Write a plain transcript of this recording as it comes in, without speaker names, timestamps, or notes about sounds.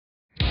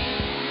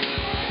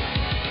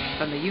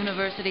From the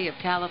University of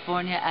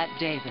California at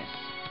Davis,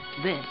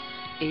 this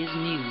is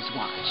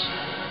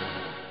NewsWatch.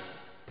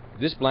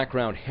 This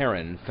black-crowned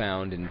heron,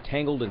 found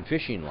entangled in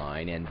fishing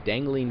line and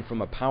dangling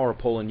from a power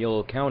pole in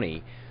Yolo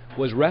County,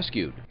 was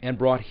rescued and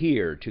brought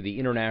here to the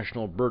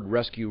International Bird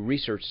Rescue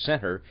Research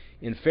Center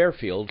in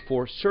Fairfield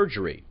for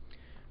surgery.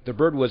 The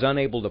bird was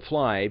unable to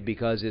fly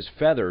because his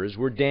feathers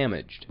were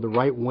damaged. The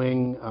right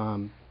wing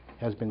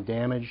has been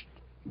damaged,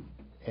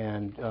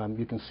 and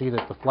you can see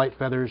that the flight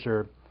feathers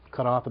are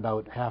cut off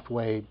about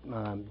halfway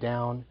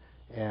down,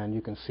 and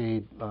you can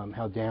see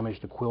how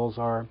damaged the quills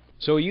are.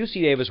 So a UC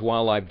Davis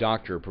wildlife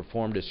doctor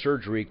performed a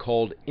surgery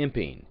called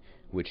imping,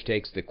 which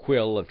takes the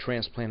quill of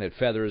transplanted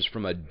feathers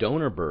from a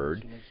donor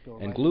bird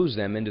and glues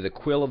them into the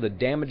quill of the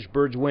damaged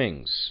bird's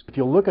wings. If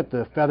you look at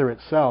the feather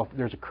itself,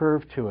 there's a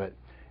curve to it,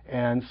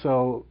 and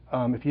so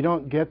if you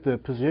don't get the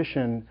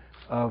position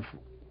of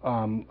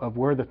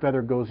where the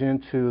feather goes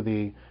into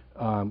the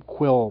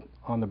quill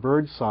on the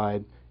bird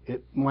side,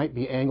 it might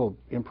be angled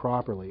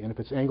improperly, and if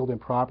it's angled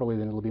improperly,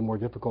 then it'll be more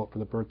difficult for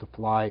the bird to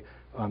fly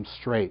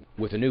straight.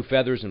 With the new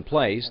feathers in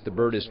place, the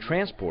bird is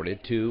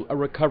transported to a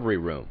recovery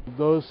room.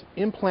 Those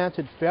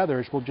implanted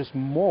feathers will just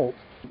molt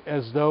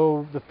as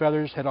though the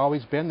feathers had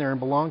always been there and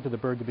belonged to the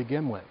bird to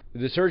begin with.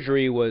 The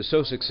surgery was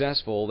so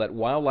successful that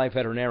wildlife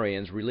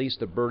veterinarians released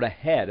the bird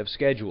ahead of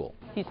schedule.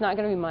 He's not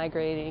going to be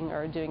migrating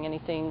or doing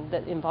anything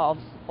that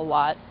involves a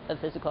lot of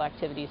physical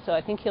activity, so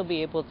I think he'll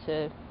be able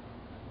to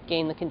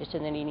gain the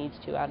condition that he needs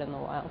to out in the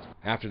wild.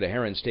 After the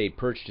heron stayed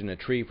perched in a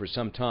tree for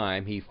some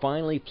time, he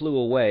finally flew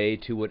away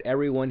to what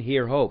everyone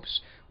here hopes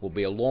will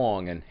be a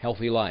long and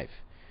healthy life.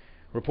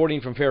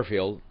 Reporting from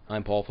Fairfield,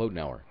 I'm Paul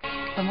Fotenauer.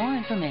 For more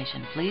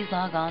information, please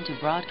log on to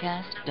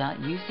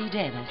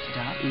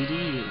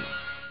broadcast.ucdavis.edu.